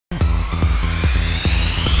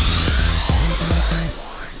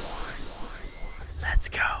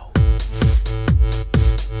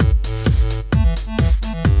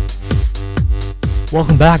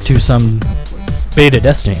Welcome back to some beta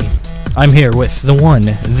Destiny. I'm here with the one,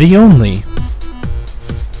 the only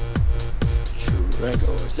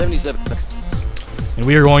Trygore 77. and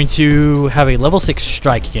we are going to have a level 6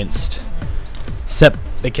 strike against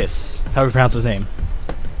Sepicus. How do we pronounce his name?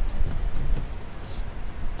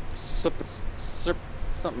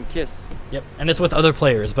 Something kiss. Yep, and it's with other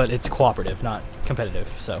players, but it's cooperative, not competitive,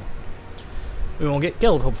 so we won't get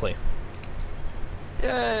killed, hopefully.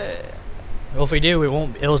 Yeah. Well, if we do, we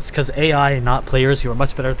won't. It's because AI, not players who are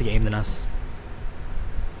much better at the game than us.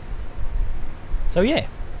 So yeah.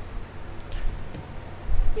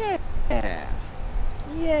 Yeah.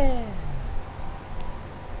 Yeah.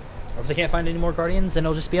 Or if they can't find any more Guardians, then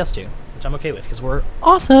it'll just be us two, which I'm okay with, because we're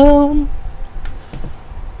awesome.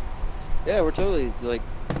 Yeah, we're totally like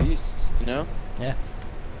beasts, you know? Yeah.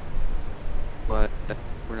 But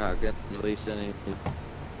we're not gonna release any.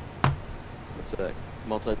 What's that?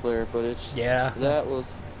 Multiplayer footage? Yeah. That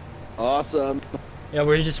was awesome. Yeah,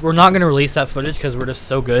 we're not gonna release that footage because we're just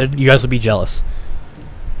so good. You guys will be jealous.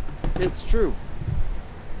 It's true.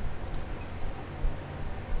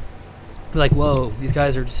 Like, whoa, these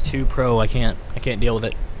guys are just too pro. I can't deal with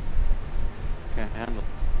it. Can't handle.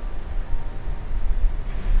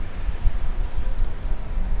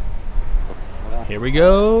 Here we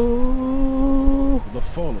go. The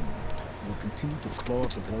fallen will continue to claw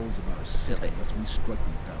at the walls of our city unless we strike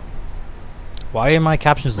them down. Why are my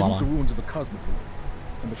captions Beneath the long? ruins of the Cosmic Room,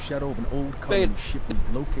 in the shadow of an old colony ship,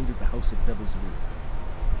 we've located the House of Devil's Lord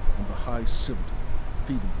and the High Servitor,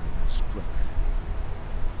 feeding them their strength.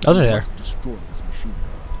 Oh, they're We there. must destroy this machine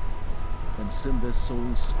gun and send their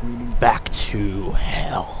souls screaming Back to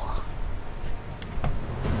hell.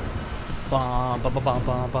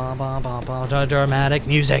 Dramatic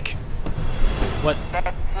music. What?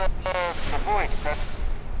 That's the voice.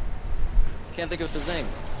 Can't think of his name.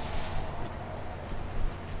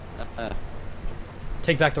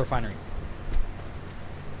 Take back the refinery.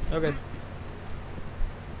 Okay.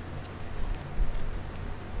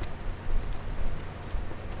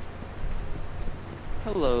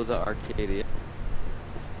 Hello, the Arcadia.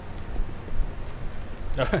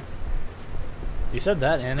 You said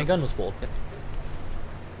that, and a gun was pulled.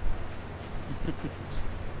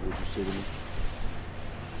 What'd you say to me?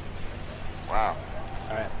 Wow.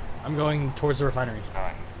 Alright, I'm going towards the refinery.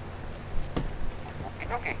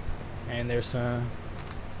 Okay. And there's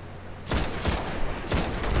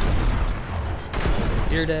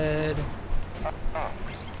You're dead.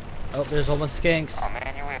 Oh, there's a whole bunch of skanks. Oh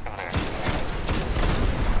man, you way up there.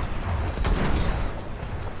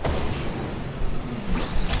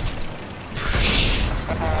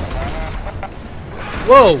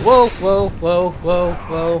 Whoa, whoa, whoa, whoa, whoa,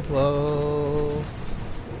 whoa, whoa.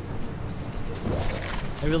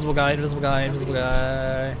 Invisible guy, invisible guy, invisible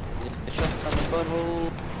guy. Shot on the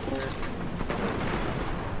butthole.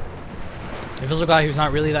 Invisible guy who's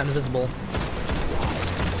not really that invisible.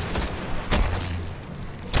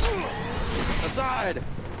 Aside!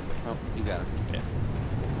 Oh, you got him. Okay.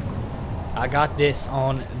 I got this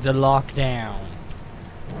on the lockdown.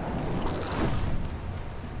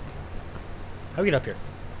 How do we get up here?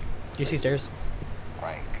 Do you see stairs?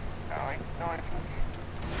 Like noises.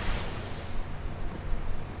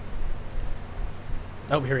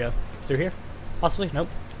 Oh, here we go. Through here? Possibly? Nope.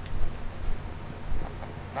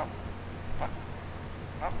 No. What?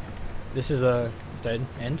 No. This is a dead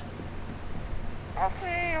end. I'll see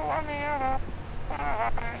you on the other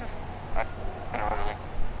side.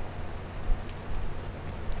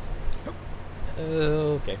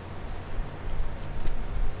 Okay.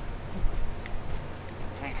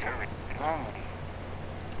 Please hurry. It's lonely.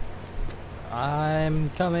 I'm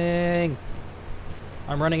coming.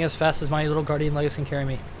 I'm running as fast as my little guardian legs can carry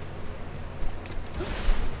me.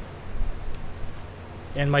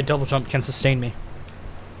 And my double jump can sustain me.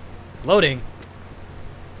 Loading.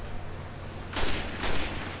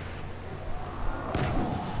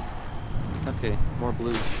 Okay, more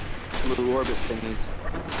blue orbit thingies.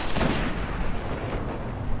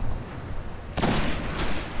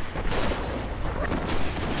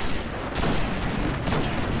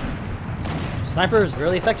 Sniper is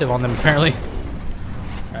really effective on them, apparently.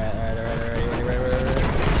 Alright.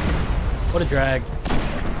 What a drag.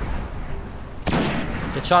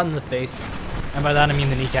 Get shot in the face. And by that I mean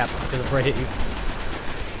the kneecap, because that's where I hit you.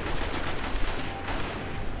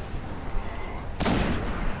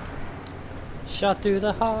 Shot through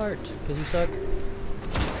the heart, because you suck.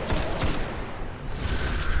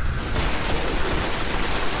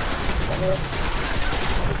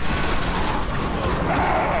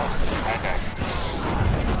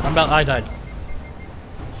 I died.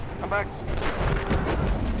 I'm back.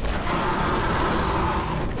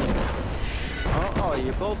 Oh,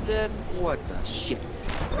 you're both dead? What the shit?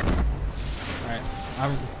 Alright,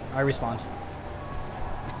 I respawn.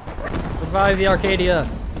 Revive the Arcadia!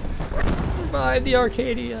 Revive the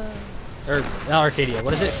Arcadia! Or, not Arcadia,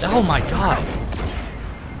 what is it? Oh my god!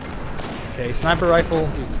 Okay, sniper rifle,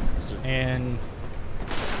 and...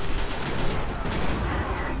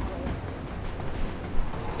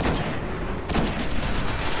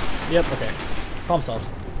 Yep, okay. Problem solved.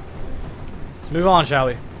 Let's move on, shall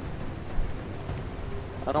we?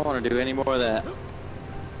 I don't want to do any more of that.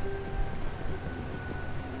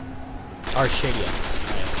 Arcadia.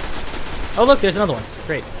 Oh look, there's another one.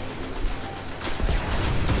 Great.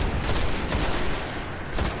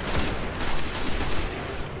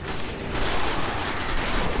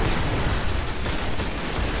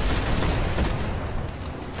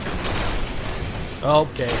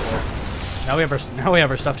 Okay. Now we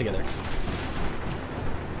have our stuff together.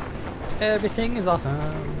 Everything is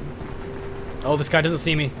awesome. Oh, this guy doesn't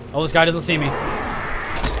see me. Oh, this guy doesn't see me.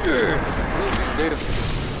 Dude.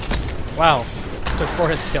 Wow. Took 4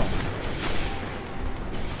 hits to kill him.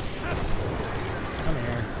 Come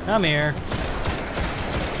here. Come here.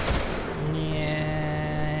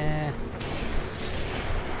 Yeah.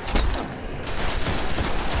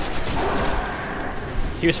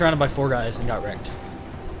 He was surrounded by 4 guys and got wrecked.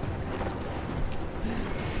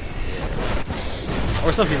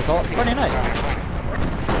 Or some people call it Friday night.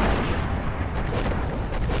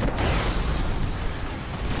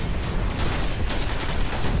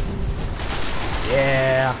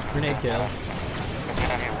 Yeah, grenade kill.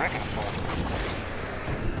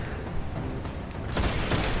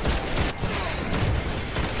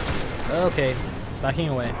 Okay, backing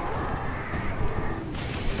away.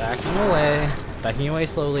 Backing away. Backing away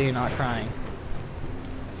slowly, not crying.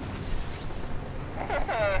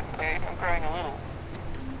 I'm crying a little.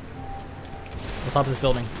 What's top of this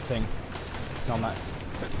building thing? No, I'm not.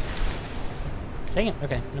 Dang it.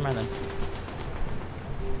 Okay, never mind then.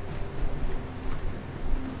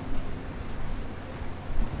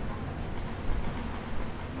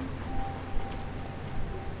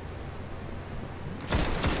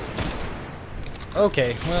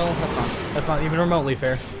 Okay, well, that's not even remotely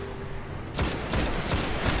fair.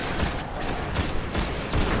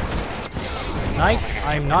 Knight,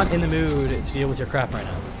 I'm not in the mood to deal with your crap right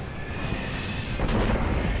now.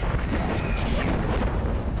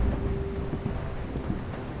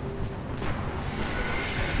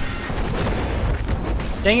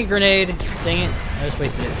 Dang it, grenade. Dang it. I just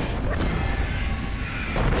wasted it.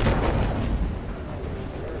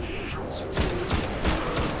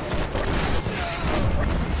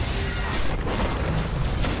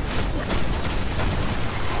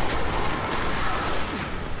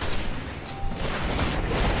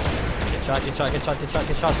 Get shot, get shot, get shot, get shot,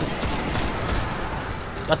 get shot.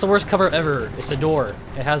 That's the worst cover ever. It's a door.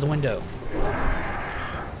 It has a window.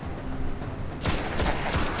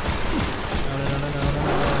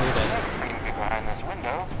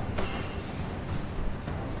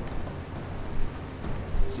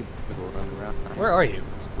 Where are you?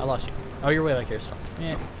 I lost you. Oh, you're way back here, so.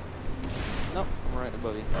 Yeah. Nope, I'm right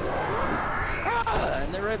above you. Ah,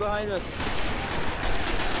 and they're right behind us.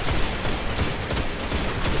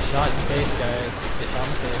 Get shot in the face, guys. Get shot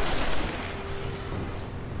in the face.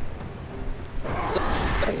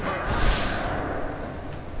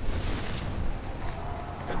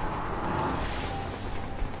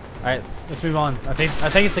 Alright, let's move on. I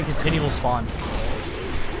think it's a continual spawn.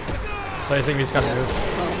 So I think we just gotta move.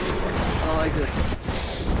 I don't like this.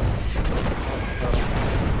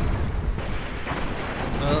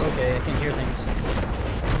 Oh, okay, I can't hear things.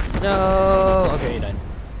 No! Okay, he died.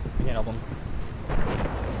 I can't help him.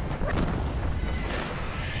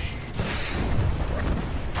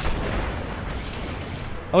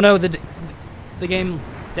 Oh no, the game.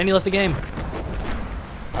 Danny left the game.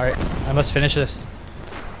 Alright, I must finish this.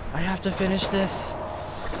 I have to finish this.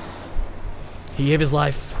 He gave his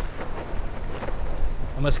life.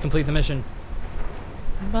 I must complete the mission.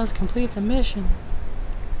 I must complete the mission.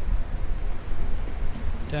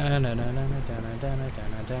 No.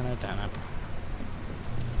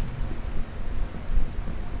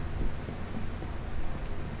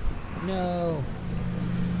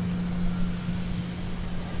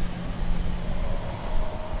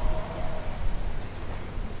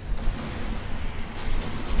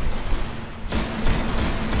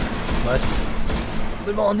 Must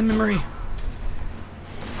live on the memory.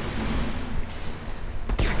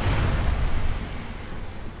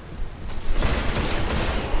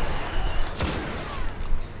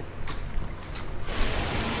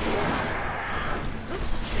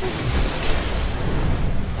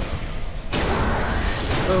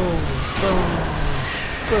 Boom, boom.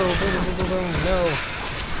 Boom, boom, boom, boom, boom. No.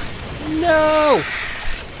 No!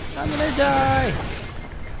 I'm gonna die.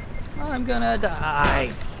 I'm gonna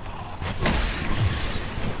die.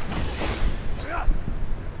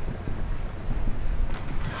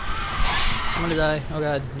 I'm gonna die. Oh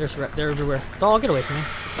god, they're everywhere. Oh, get away from me.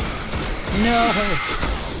 No!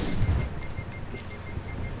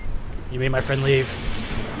 You made my friend leave.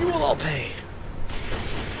 You will all pay.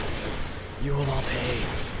 You will all pay.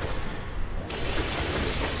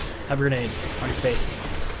 Have a grenade on your face.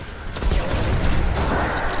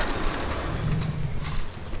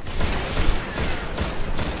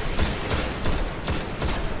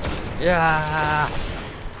 Yeah.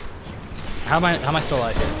 How am I still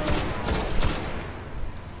alive here?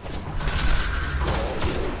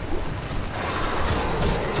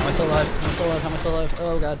 Am I still alive? Am I still alive? Am I still alive?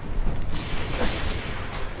 Oh god.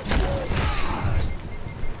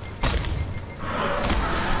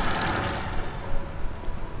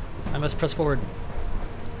 I must press forward.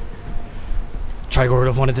 Trygore would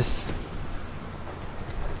have wanted this.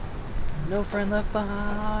 No friend left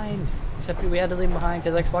behind. Except we had to leave him behind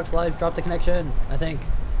because Xbox Live dropped the connection, I think.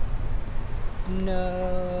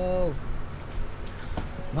 No.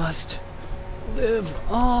 Must live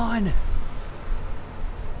on.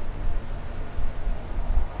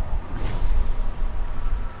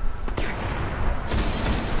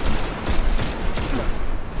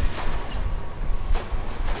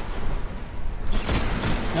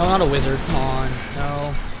 No, not a wizard. Come on.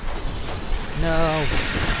 No. No.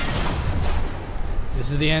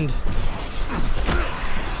 This is the end.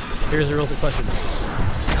 Here's the real question.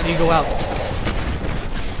 How do you go out?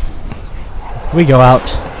 We go out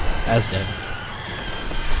as dead.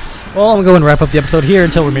 Well, I'm going to wrap up the episode here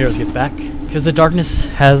until Ramirez gets back, because the darkness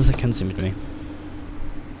has consumed me.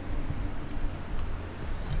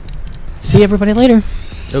 See everybody later.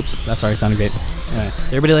 Oops, that's already sounded great. Anyway,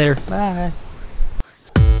 see everybody later. Bye.